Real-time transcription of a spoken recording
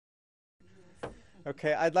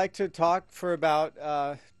Okay, I'd like to talk for about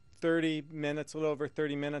 30 minutes, a little over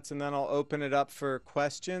 30 minutes, and then I'll open it up for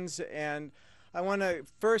questions. And I want to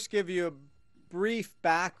first give you a brief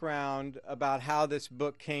background about how this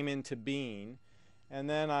book came into being, and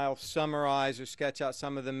then I'll summarize or sketch out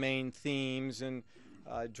some of the main themes and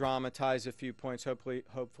dramatize a few points,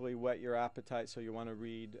 hopefully whet your appetite so you want to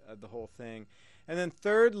read the whole thing. And then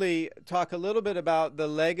thirdly, talk a little bit about the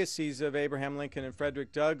legacies of Abraham Lincoln and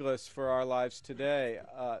Frederick Douglass for our lives today.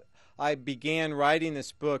 I began writing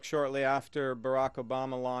this book shortly after Barack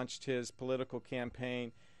Obama launched his political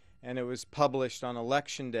campaign, and it was published on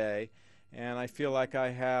Election Day. And I feel like I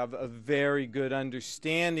have a very good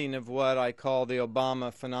understanding of what I call the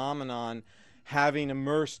Obama phenomenon, having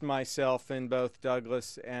immersed myself in both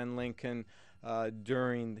Douglass and Lincoln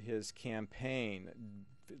during his campaign.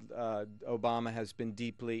 Obama has been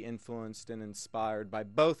deeply influenced and inspired by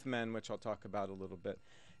both men, which I'll talk about a little bit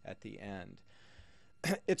at the end.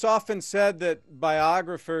 It's often said that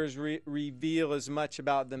biographers reveal as much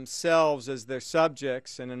about themselves as their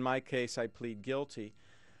subjects, and in my case, I plead guilty.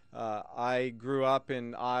 I grew up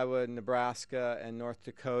in Iowa, Nebraska, and North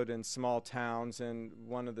Dakota in small towns, and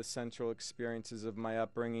one of the central experiences of my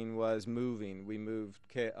upbringing was moving. We moved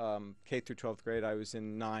K through 12th grade. I was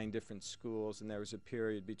in 9 different schools, and there was a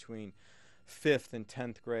period between 5th and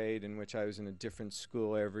 10th grade in which I was in a different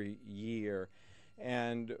school every year.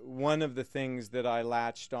 And one of the things that I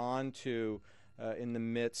latched on to in the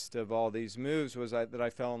midst of all these moves was that I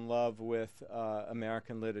fell in love with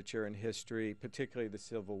American literature and history, particularly the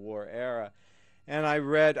Civil War era. And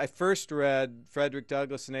I first read Frederick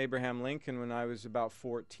Douglass and Abraham Lincoln when I was about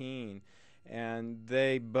 14. And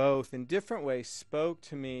they both, in different ways, spoke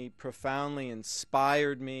to me, profoundly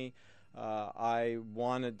inspired me. I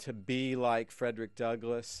wanted to be like Frederick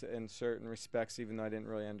Douglass in certain respects, even though I didn't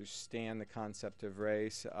really understand the concept of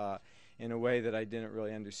race. In a way that I didn't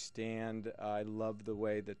really understand. I loved the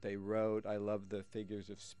way that they wrote. I loved the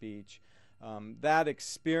figures of speech. That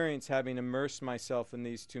experience, having immersed myself in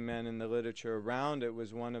these two men and the literature around it,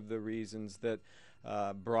 was one of the reasons that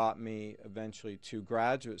brought me eventually to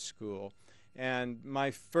graduate school. And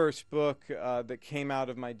my first book that came out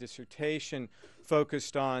of my dissertation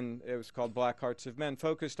focused on, it was called Black Hearts of Men,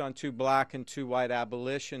 focused on 2 black and 2 white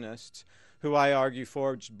abolitionists who I argue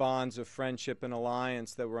forged bonds of friendship and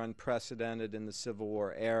alliance that were unprecedented in the Civil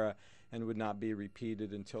War era and would not be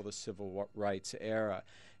repeated until the Civil Rights era.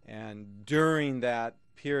 And during that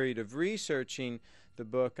period of researching the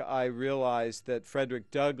book, I realized that Frederick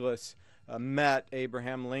Douglass met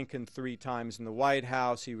Abraham Lincoln 3 times in the White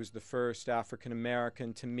House. He was the first African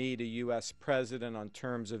American to meet a U.S. president on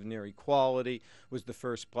terms of near equality, was the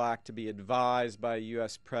first black to be advised by a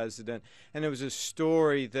U.S. president, and it was a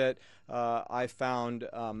story that I found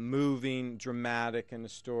moving, dramatic, and a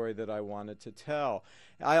story that I wanted to tell.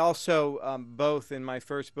 I also, both in my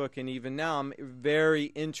first book and even now, I'm very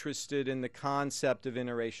interested in the concept of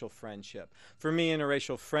interracial friendship. For me,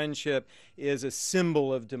 interracial friendship is a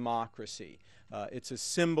symbol of democracy. It's a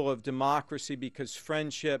symbol of democracy because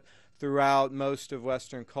friendship throughout most of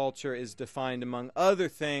Western culture is defined, among other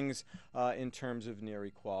things, in terms of near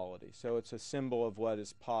equality. So it's a symbol of what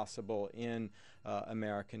is possible in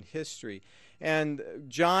American history. And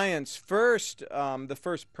Giants the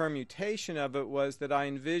first permutation of it was that I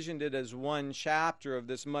envisioned it as one chapter of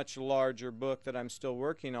this much larger book that I'm still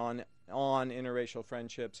working on interracial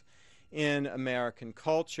friendships in American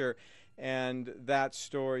culture. And that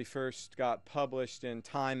story first got published in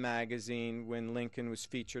Time magazine when Lincoln was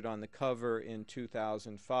featured on the cover in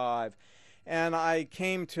 2005. And I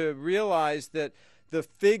came to realize that the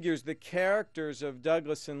figures, the characters of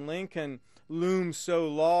Douglass and Lincoln loom so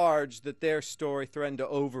large that their story threatened to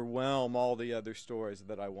overwhelm all the other stories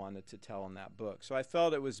that I wanted to tell in that book. So I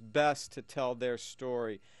felt it was best to tell their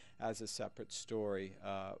story as a separate story,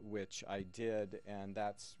 which I did, and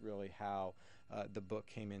that's really how the book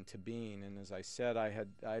came into being. And as I said,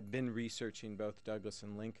 I'd been researching both Douglass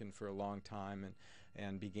and Lincoln for a long time,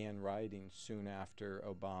 and began writing soon after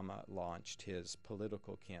Obama launched his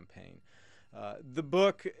political campaign. The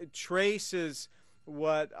book traces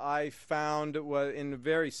what I found was, in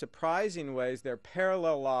very surprising ways, they're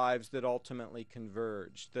parallel lives that ultimately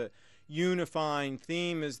converged. The unifying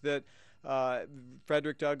theme is that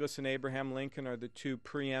Frederick Douglass and Abraham Lincoln are the 2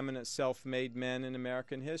 preeminent self-made men in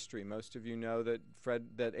American history. Most of you know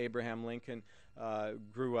that Abraham Lincoln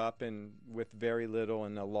grew up with very little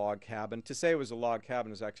in a log cabin. To say it was a log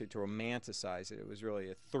cabin is actually to romanticize it. It was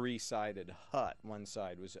really a 3-sided hut. One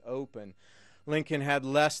side was open. Lincoln had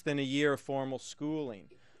less than a year of formal schooling.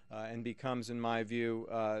 and becomes, in my view,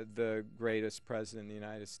 the greatest president in the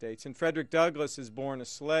United States. And Frederick Douglass is born a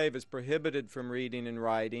slave, is prohibited from reading and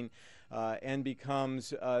writing, and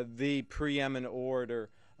becomes the preeminent orator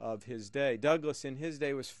of his day. Douglass, in his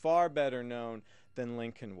day, was far better known than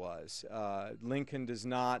Lincoln was. Lincoln does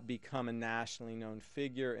not become a nationally known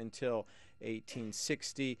figure until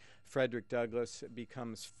 1860. Frederick Douglass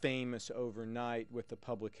becomes famous overnight with the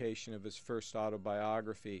publication of his first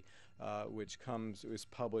autobiography, which was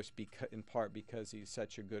published in part because he's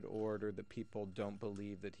such a good orator that people don't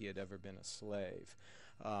believe that he had ever been a slave.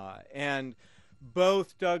 And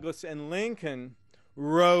both Douglass and Lincoln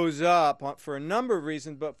rose up for a number of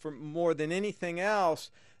reasons, but for more than anything else,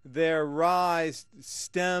 their rise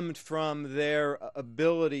stemmed from their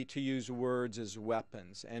ability to use words as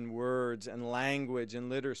weapons, and words and language and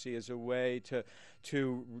literacy as a way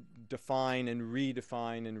to define and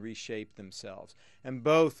redefine and reshape themselves. And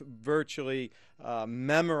both virtually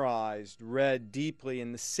memorized, read deeply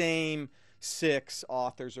in the same 6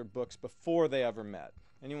 authors or books before they ever met.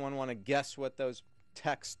 Anyone want to guess what those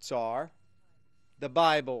texts are? The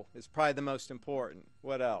Bible is probably the most important.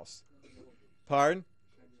 What else? Pardon?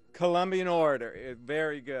 Columbian Orator.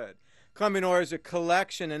 Very good. Columbian Orator is a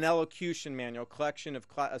collection, an elocution manual, collection of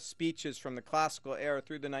speeches from the classical era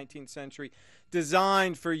through the 19th century,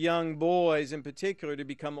 designed for young boys in particular to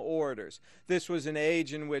become orators. This was an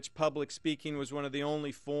age in which public speaking was one of the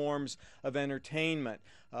only forms of entertainment.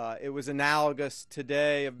 It was analogous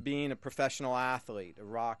today of being a professional athlete, a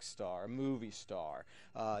rock star, a movie star.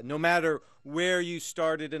 No matter where you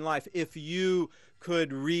started in life, if you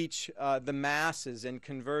could reach the masses and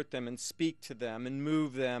convert them and speak to them and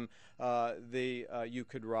move them, you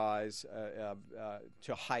could rise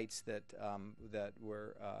to heights that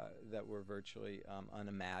were virtually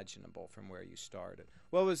unimaginable from where you started.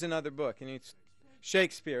 What was another book?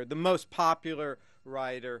 Shakespeare, the most popular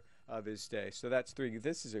writer of his day. So that's 3.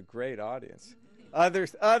 This is a great audience. Other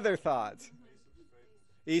thoughts?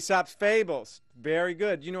 Aesop's Fables. Very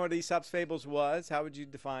good. You know what Aesop's Fables was? How would you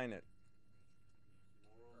define it?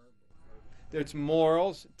 It's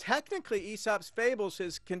morals. Technically, Aesop's Fables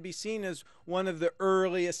can be seen as one of the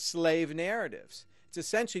earliest slave narratives. It's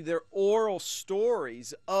essentially they're oral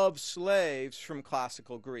stories of slaves from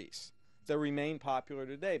classical Greece. They remain popular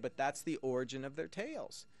today, but that's the origin of their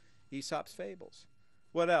tales. Aesop's Fables.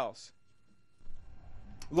 What else?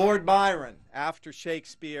 Lord Byron, after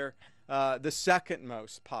Shakespeare, the second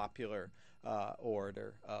most popular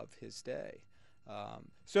orator of his day.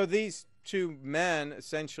 So these 2 men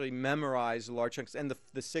essentially memorized large chunks, and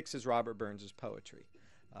the 6th is Robert Burns's poetry.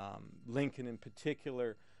 Lincoln in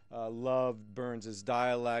particular loved Burns's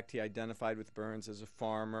dialect. He identified with Burns as a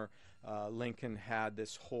farmer. Lincoln had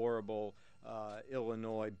this horrible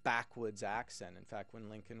Illinois backwoods accent. In fact, when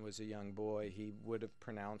Lincoln was a young boy, he would have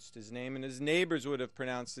pronounced his name, and his neighbors would have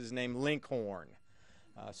pronounced his name Linkhorn.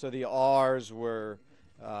 So the R's were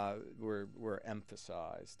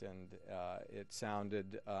emphasized, and it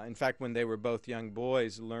sounded, in fact, when they were both young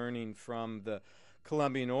boys learning from the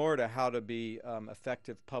Columbian Orator how to be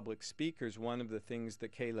effective public speakers, one of the things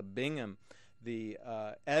that Caleb Bingham, the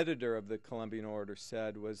editor of the Columbian Orator,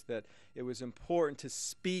 said was that it was important to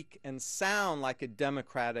speak and sound like a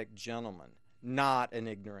democratic gentleman, not an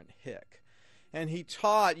ignorant hick. And he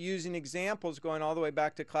taught, using examples going all the way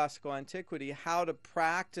back to classical antiquity, how to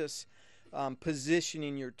practice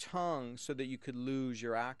positioning your tongue so that you could lose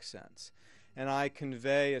your accents. And I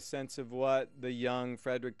convey a sense of what the young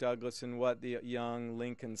Frederick Douglass and what the young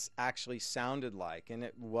Lincolns actually sounded like, and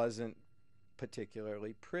it wasn't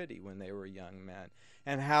particularly pretty when they were young men,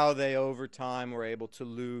 and how they over time were able to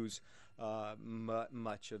lose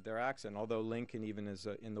much of their accent, although Lincoln, even as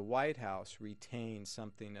in the White House, retained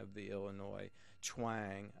something of the Illinois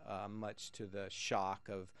twang, much to the shock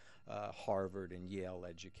of Harvard and Yale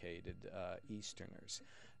educated Easterners.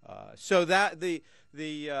 So that the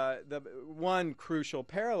one crucial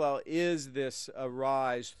parallel is this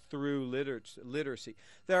rise through literacy.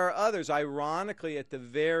 There are others. Ironically, at the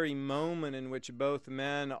very moment in which both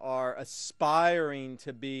men are aspiring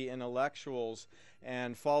to be intellectuals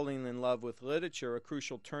and falling in love with literature, a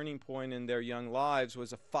crucial turning point in their young lives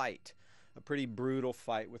was a fight, a pretty brutal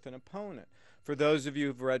fight with an opponent. For those of you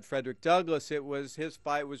who've read Frederick Douglass, his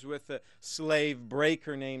fight was with a slave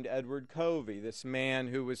breaker named Edward Covey, this man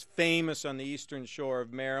who was famous on the eastern shore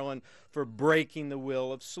of Maryland for breaking the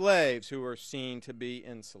will of slaves who were seen to be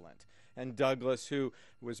insolent. And Douglass, who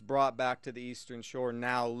was brought back to the eastern shore,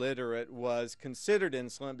 now literate, was considered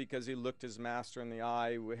insolent because he looked his master in the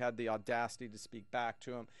eye, who had the audacity to speak back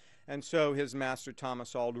to him. And so his master,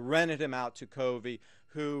 Thomas Auld, rented him out to Covey,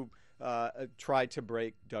 who tried to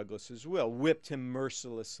break Douglass's will, whipped him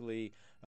mercilessly